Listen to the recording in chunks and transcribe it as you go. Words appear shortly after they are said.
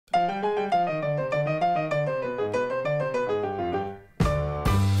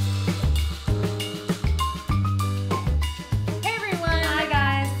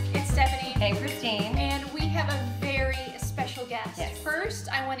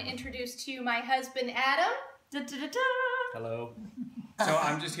to introduce to you my husband, Adam. Hello. So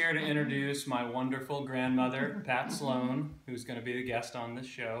I'm just here to introduce my wonderful grandmother, Pat Sloan, who's going to be the guest on this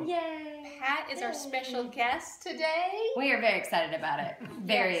show. Yay! Pat is our special guest today. We are very excited about it.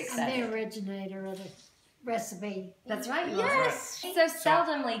 Very excited. I'm the originator of the recipe. That's right. Yes. So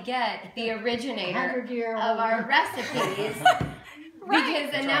seldomly get the originator of our recipes.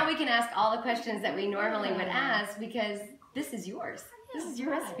 Right. And now we can ask all the questions that we normally would ask because this is yours. This is your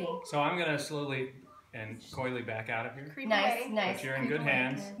recipe. So I'm going to slowly and coyly back out of here. Nice. But you're in good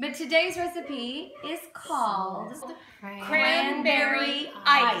hands. But today's recipe is called Cranberry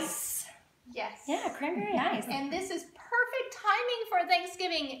Ice. Yes. Yeah, cranberry ice. And this is perfect timing for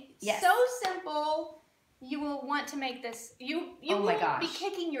Thanksgiving. Yes. So simple. You will want to make this. You will be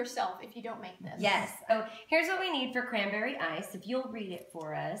kicking yourself if you don't make this. Yes. So here's what we need for cranberry ice. If you'll read it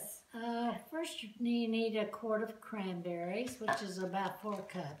for us. First, you need a quart of cranberries, which is about 4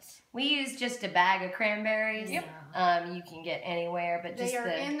 cups. We use just a bag of cranberries. Yep. You can get anywhere, but just they are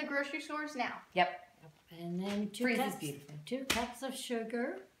in the grocery stores now. Yep. And then 2 cups of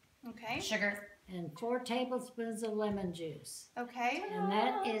sugar. Okay. Sugar. And 4 tablespoons of lemon juice. Okay. And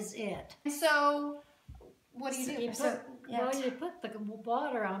that is it. So, what do you do? You put the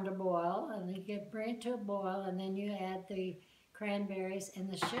water on to boil, and you bring it to a boil, and then you add the cranberries and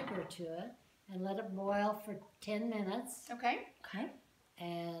the sugar to it, and let it boil for 10 minutes. Okay. Okay.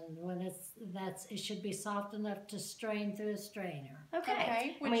 And when it should be soft enough to strain through a strainer.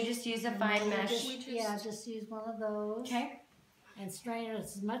 Okay. And we just use a fine mesh. Just use one of those. Okay. And strain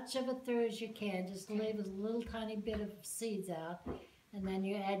as much of it through as you can. Just leave a little tiny bit of seeds out, and then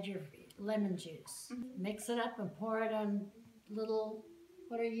you add your lemon juice. Mix it up and pour it on little.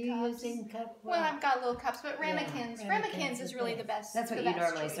 What are you using? Well, I've got little cups, but ramekins. Ramekins is really the best. That's what you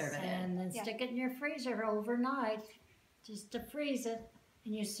normally serve it in. And then stick it in your freezer overnight, just to freeze it,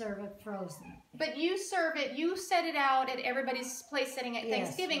 and you serve it frozen. But you serve it, you set it out at everybody's place setting at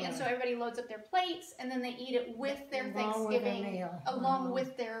Thanksgiving, and so everybody loads up their plates, and then they eat it with their Thanksgiving, along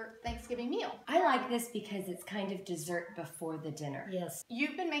with their Thanksgiving meal. I like this because it's kind of dessert before the dinner. Yes.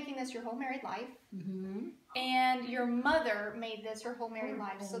 You've been making this your whole married life, and your mother made this her whole married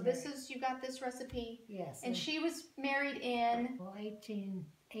life. So this is, you got this recipe. Yes. And she was married in? Well,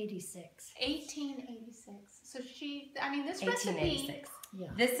 1886. 1886. So this 1886. recipe. Yeah.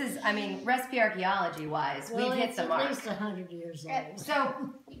 This is, recipe archaeology wise, we've hit the mark. At least 100 years old. So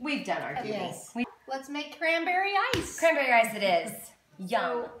we've done our duty. Yes. Let's make cranberry ice. Cranberry ice it is.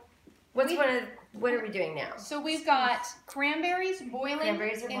 Yum. What are we doing now? So we've got cranberries boiling in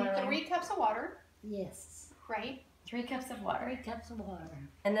 3 cups of water. Yes. Right? 3 cups of water. 3 cups of water.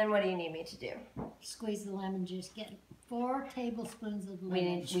 And then what do you need me to do? Squeeze the lemon juice. Get 4 tablespoons of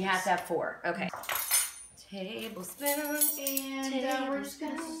lemon juice. We have to have 4. Okay. Tablespoons. And we're just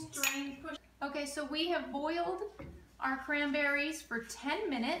going to strain, push. Okay, so we have boiled our cranberries for 10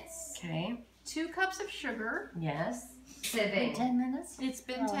 minutes. Okay. 2 cups of sugar. Yes. It's been 10 minutes? It's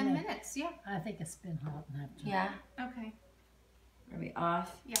been 10 minutes, yeah. I think it's been hot enough. Yeah. Okay. Are we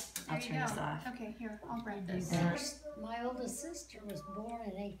off? Yeah. I'll turn this off. Okay, here, I'll grab this. My oldest sister was born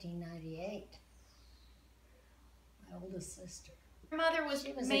in 1898. My oldest sister. Your mother was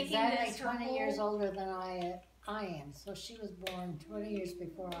making exactly this 20 years older than I am. So she was born 20 years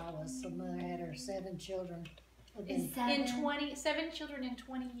before I was. So mother had her 7 children. In 7 children in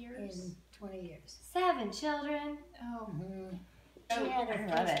 20 years? In 20 years. 7 children. Oh. She had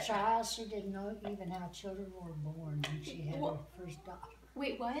her first child. She didn't know even how children were born when she had her first daughter.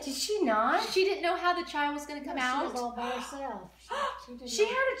 Wait, what? Did she not? She didn't know how the child was going to come out? She was all by herself. She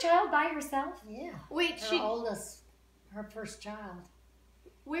had a child by herself? Yeah. Wait, her first child.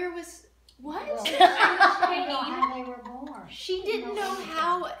 Where was... What? Well, she didn't know how they were born. She didn't know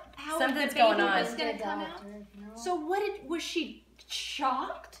how something's the baby going on. was going to come out? No. So was she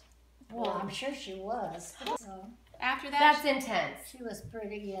shocked? Well, I'm sure she was. So, after that, that's intense. She was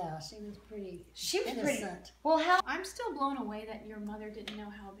pretty. She was innocent. Pretty. Well, I'm still blown away that your mother didn't know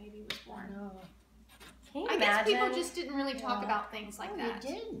how a baby was born. No. Can you I imagine? guess people just didn't really talk about things like that. We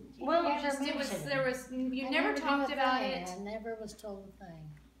didn't. Well, you never talked about it. I never was told a thing.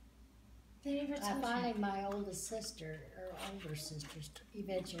 They never told you. Finally, my oldest sister, or older sisters,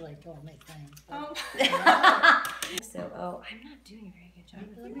 eventually told me things. Oh. So, I'm not doing a very good job.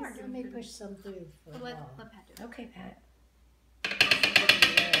 Let me push some through for a while. Let Pat do it. Okay, Pat.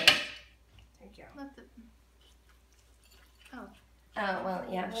 Thank you. Oh, well,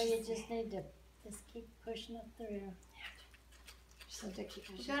 yeah. Well, you just need to keep pushing it through.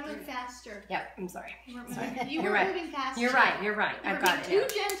 You gotta move faster. Yep, I'm sorry. You were moving faster. You're right. I've got it. Too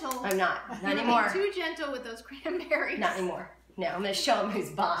gentle. I'm not. Not anymore. Too gentle with those cranberries. Not anymore. No, I'm going to show him who's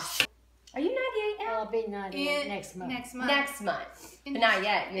boss. Are you 98 now? I'll be 98 next month. Next month. Next month. But not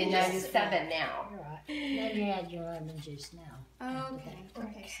yet. You're 97 now. You're right. Then you add your lemon juice now. Okay.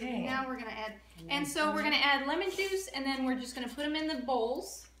 So now we're gonna add, and so we're gonna add lemon juice, and then we're just gonna put them in the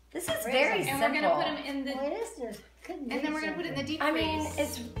bowls. This is very simple. And we're gonna put them in the, Well, it is just, and then we're gonna put it in the deep I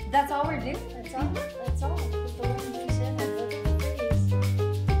freeze. mean, that's all we're doing. That's all. That's all. Put the lemon juice in and put it in the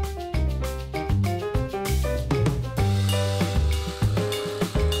freeze.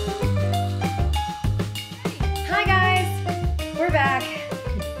 Hi guys, we're back,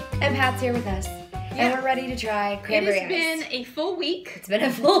 and Pat's here with us, and we're ready to try cranberry ice. It has been a full week It's been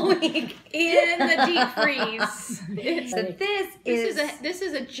a full week in the deep freeze. So This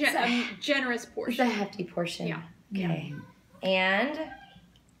is a generous It's portion. a hefty portion. Yeah. Okay. And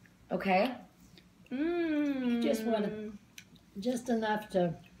okay. Mmm. Just want just enough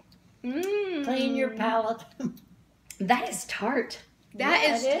to Mmm. clean your palate. That is tart. That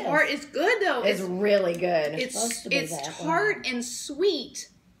Yeah, is it is. tart. It's good though. It's really good. supposed to be It's that tart and sweet.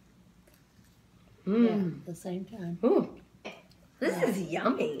 Mm. Yeah, at the same time. Ooh. This is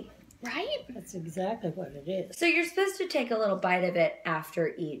yummy. Right? That's exactly what it is. So you're supposed to take a little bite of it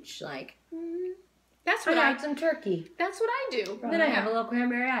after each, like That's I what I. had some turkey. That's what I do. Then I have a little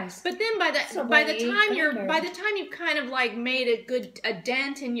cranberry ice. But then by the Somebody eat cranberry. by the time you've kind of like made a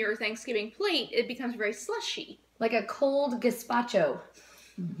dent in your Thanksgiving plate, it becomes very slushy. Like a cold gazpacho.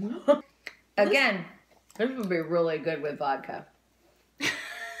 Again, this would be really good with vodka.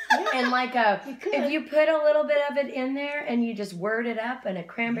 And like if you put a little bit of it in there and you just word it up and a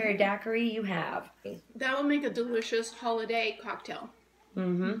cranberry daiquiri, you have. That would make a delicious holiday cocktail.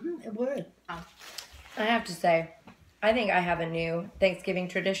 Mm-hmm. It would. I have to say, I think I have a new Thanksgiving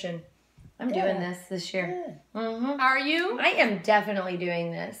tradition. I'm doing this year. Good. Mm-hmm. Are you? I am definitely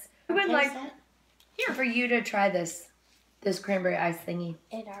doing this. I would like for you to try this cranberry ice thingy.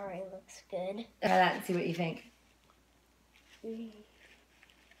 It already looks good. Try that and see what you think.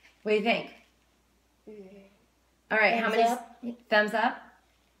 What do you think? All right, how many thumbs up?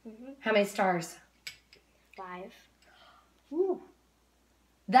 How many stars? 5. Ooh.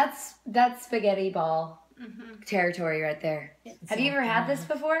 That's spaghetti ball territory right there. Have you ever had this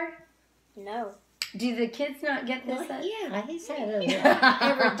before? No. Do the kids not get this? Yeah, he's had it at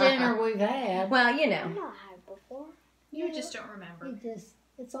every dinner we've had. Well, you know. I've not had before. You just don't remember.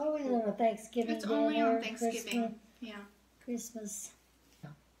 It's always on a Thanksgiving It's only on dinner, Thanksgiving. Yeah. Christmas.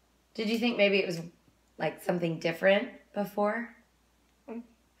 Did you think maybe it was like something different before?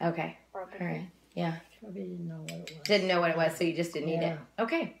 Okay. All right. Yeah. Probably didn't know what it was. Didn't know what it was, so you just didn't eat it.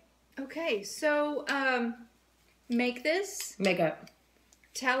 Okay. Okay, so make this. Makeup.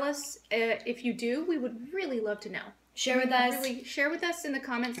 Tell us if you do. We would really love to know. Share with us. Really share with us in the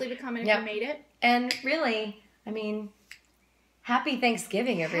comments. Leave a comment Yep. if you made it. And really, I mean, happy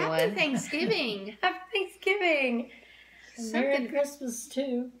Thanksgiving, everyone. Happy Thanksgiving. Happy Thanksgiving. And Merry Christmas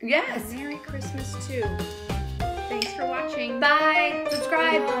too. Yes. Merry Christmas too. Thanks for watching. Bye.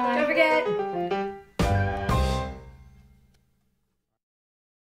 Subscribe. Bye. Don't forget.